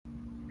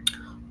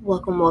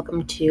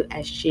Welcome to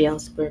SGL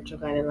Spiritual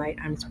Guided Light.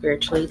 I'm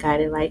Spiritually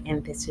Guided Light,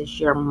 and this is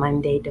your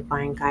Monday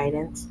Divine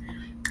Guidance.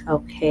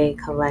 Okay,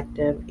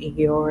 collective,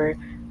 your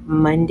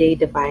Monday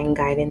Divine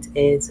Guidance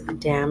is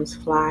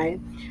Damsfly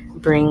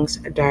brings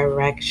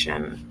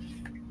direction.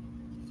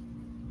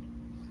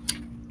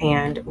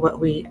 And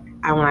when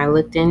I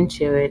looked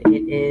into it,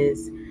 it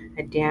is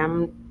a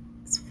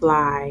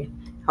damsfly.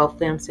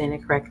 Hopefully, I'm saying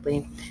it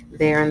correctly.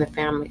 They're in the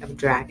family of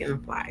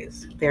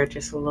dragonflies. They're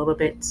just a little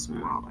bit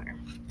smaller.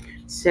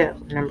 So,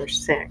 number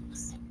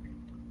 6.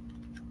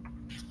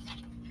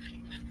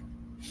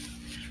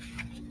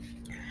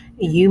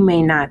 You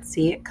may not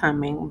see it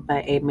coming,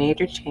 but a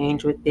major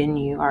change within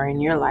you or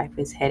in your life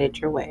is headed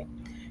your way.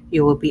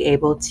 You will be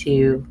able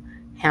to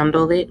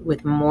handle it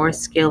with more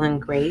skill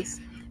and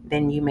grace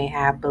than you may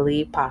have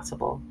believed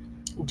possible.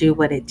 Do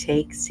what it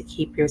takes to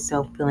keep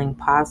yourself feeling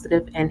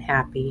positive and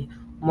happy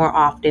more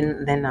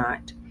often than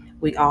not.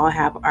 We all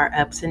have our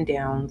ups and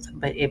downs,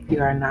 but if you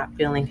are not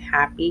feeling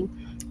happy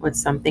with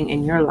something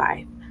in your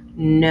life,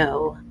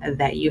 know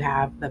that you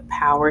have the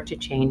power to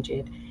change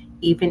it,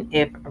 even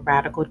if a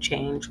radical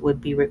change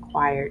would be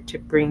required to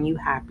bring you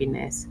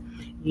happiness.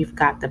 You've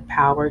got the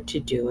power to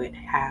do it.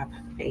 Have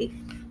faith.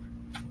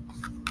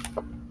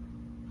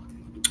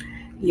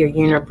 Your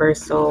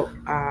universal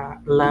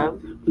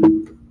love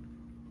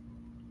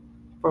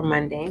for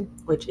Monday,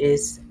 which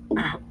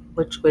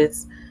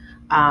was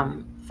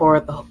for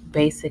the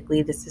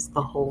basically this is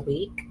the whole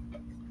week.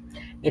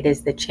 It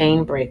is the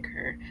chain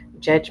breaker,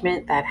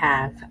 judgment that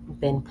have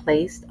been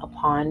placed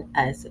upon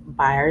us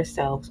by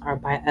ourselves or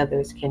by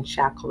others can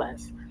shackle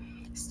us,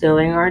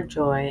 stealing our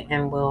joy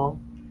and will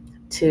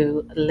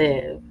to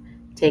live.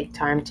 Take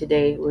time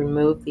today,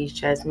 remove these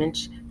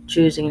judgments,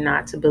 choosing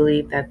not to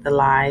believe that the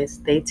lies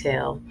they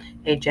tell.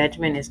 A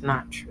judgment is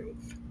not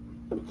truth.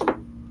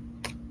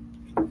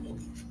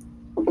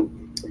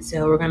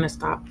 So we're going to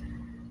stop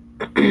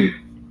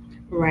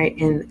right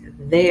in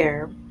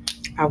there.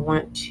 I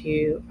want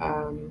to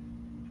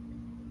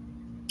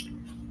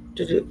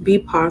be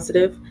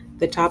positive.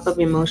 The top of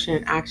emotion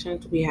and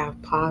actions, we have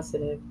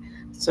positive.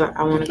 So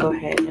I want to go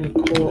ahead and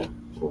pull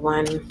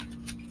one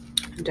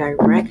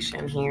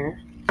direction here,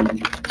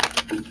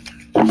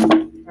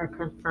 or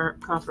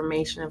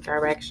confirmation of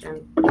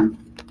direction.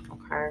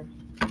 Okay.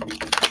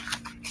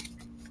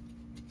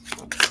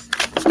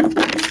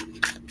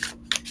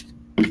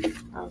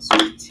 That was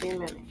 2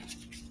 minutes.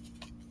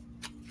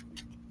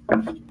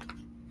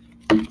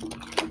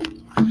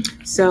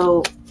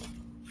 So,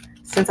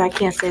 since I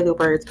can't say the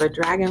words, but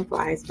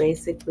dragonfly is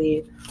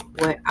basically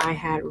what I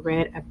had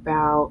read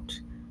about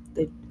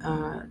the.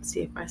 Let's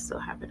see if I still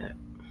have it up.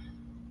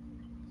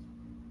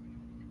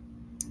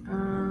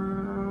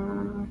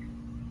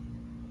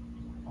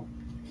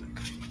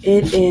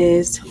 It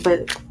is,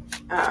 but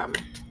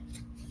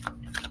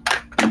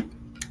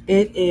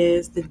it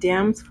is the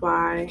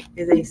damsfly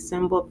is a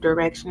symbol of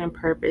direction and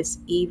purpose,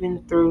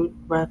 even through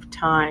rough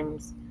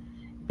times.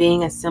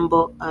 Being a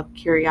symbol of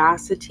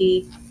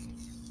curiosity,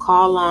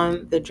 call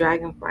on the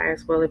dragonfly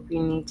as well if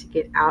you need to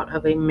get out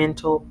of a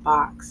mental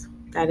box.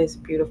 That is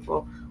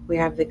beautiful. We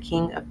have the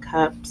King of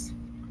Cups.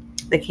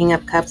 The King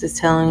of Cups is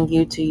telling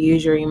you to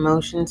use your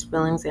emotions,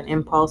 feelings, and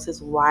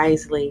impulses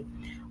wisely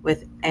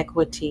with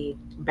equity.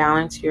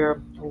 Balance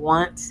your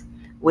wants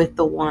with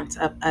the wants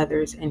of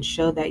others and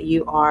show that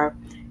you are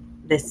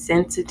the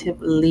sensitive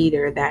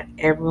leader that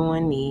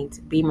everyone needs.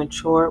 Be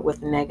mature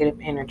with negative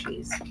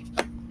energies.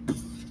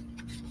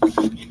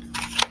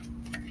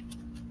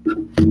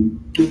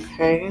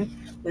 Okay,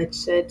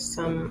 let's shed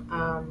some.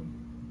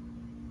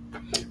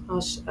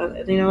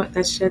 You know what?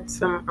 Let's shed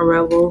some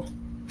rebel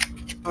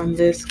on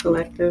this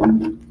collective.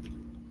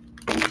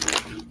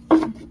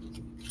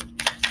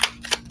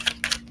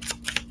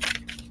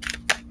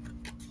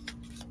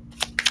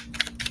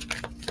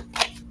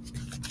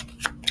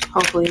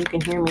 Hopefully, you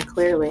can hear me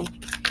clearly.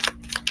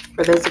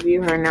 For those of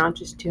you who are now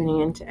just tuning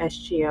into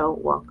SGL,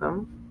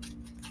 welcome.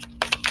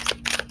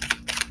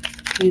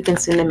 You can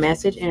send a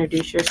message,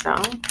 introduce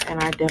yourself,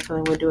 and I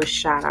definitely will do a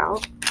shout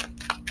out.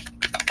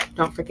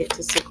 Don't forget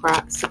to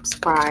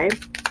subscribe.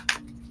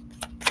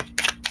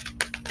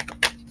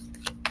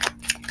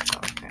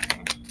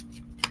 Okay.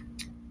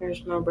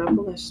 There's no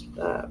rebel. Let's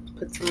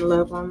put some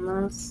love on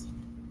this.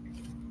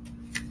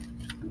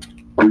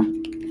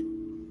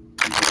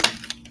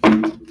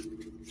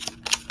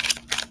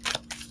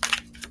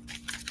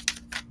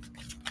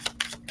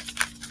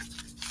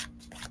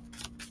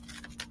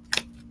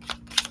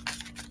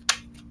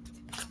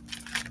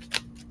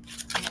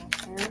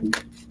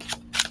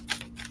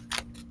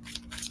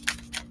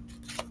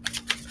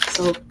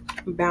 So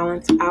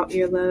balance out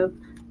your love,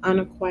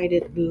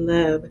 unacquainted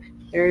love.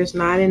 There is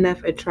not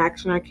enough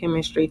attraction or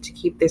chemistry to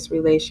keep this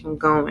relation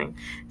going.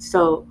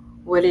 So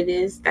what it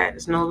is that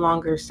is no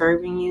longer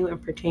serving you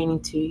and pertaining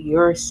to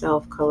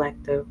yourself,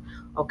 collective,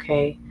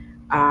 okay?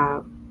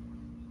 Uh,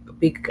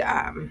 be,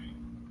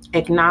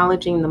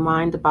 Acknowledging the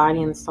mind, the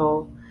body, and the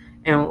soul,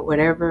 and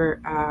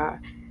whatever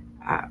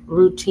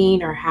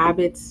routine or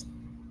habits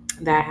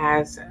that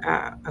has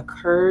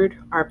occurred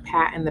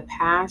in the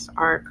past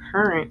are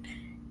current.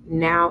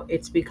 Now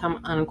it's become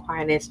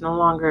unquiet. It's no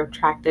longer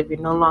attractive. You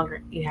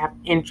have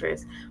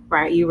interest,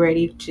 right? You're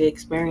ready to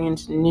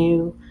experience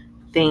new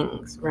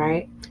things,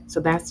 right? So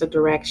that's the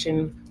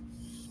direction,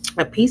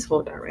 a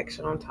peaceful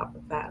direction on top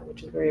of that,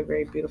 which is very,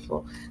 very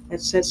beautiful.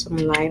 Let's shed some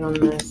light on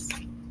this.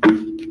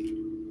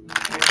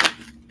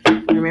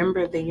 Okay.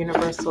 Remember, the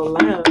universal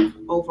love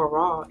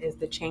overall is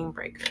the chain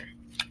breaker.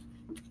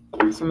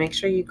 So make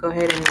sure you go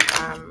ahead and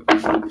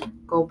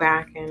go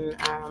back and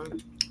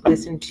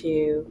listen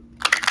to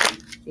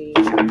the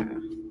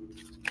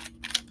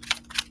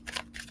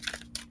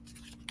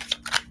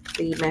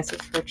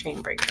message for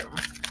chain breaker.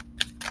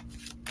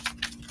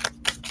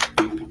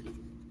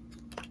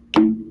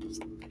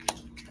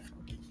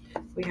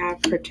 We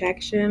have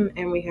protection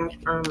and we have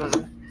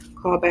Irma.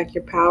 Call back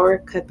your power,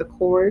 cut the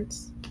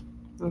cords,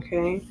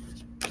 okay?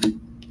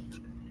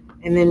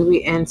 And then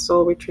we end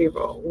soul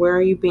retrieval. Where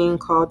are you being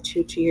called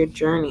to your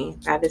journey?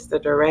 That is the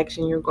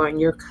direction you're going.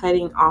 You're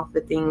cutting off the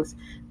things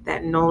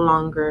that no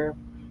longer,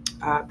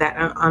 that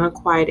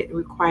unrequited,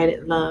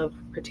 requited love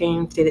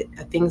pertaining to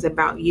things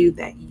about you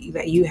that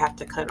you have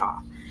to cut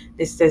off.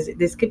 This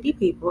could be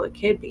people, it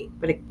could be,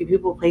 but it could be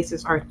people,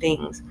 places, or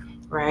things,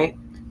 right?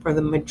 For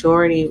the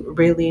majority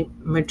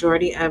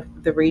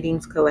of the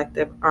readings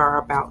collective are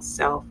about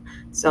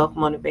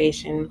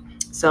self-motivation,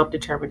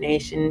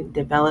 self-determination,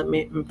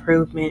 development,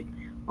 improvement.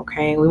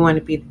 Okay, we want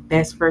to be the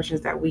best versions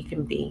that we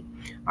can be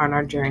on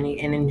our journey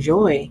and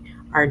enjoy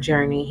our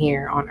journey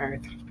here on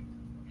earth.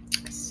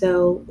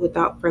 So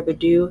without further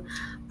ado,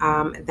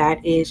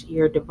 that is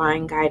your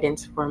divine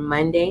guidance for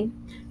Monday.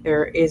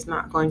 There is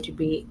not going to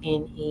be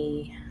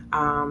any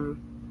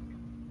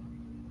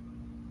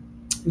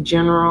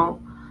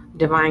general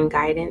divine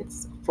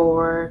guidance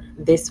for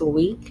this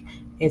week.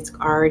 It's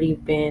already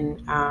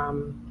been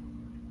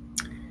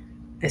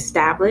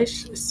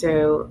established.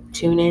 So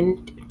tune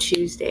in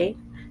Tuesday,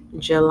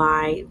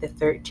 July the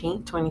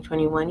 13th,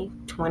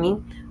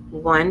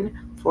 2021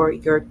 for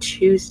your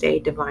Tuesday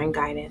divine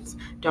guidance.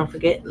 Don't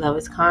forget, love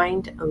is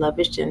kind,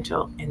 love is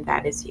gentle, and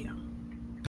that is you.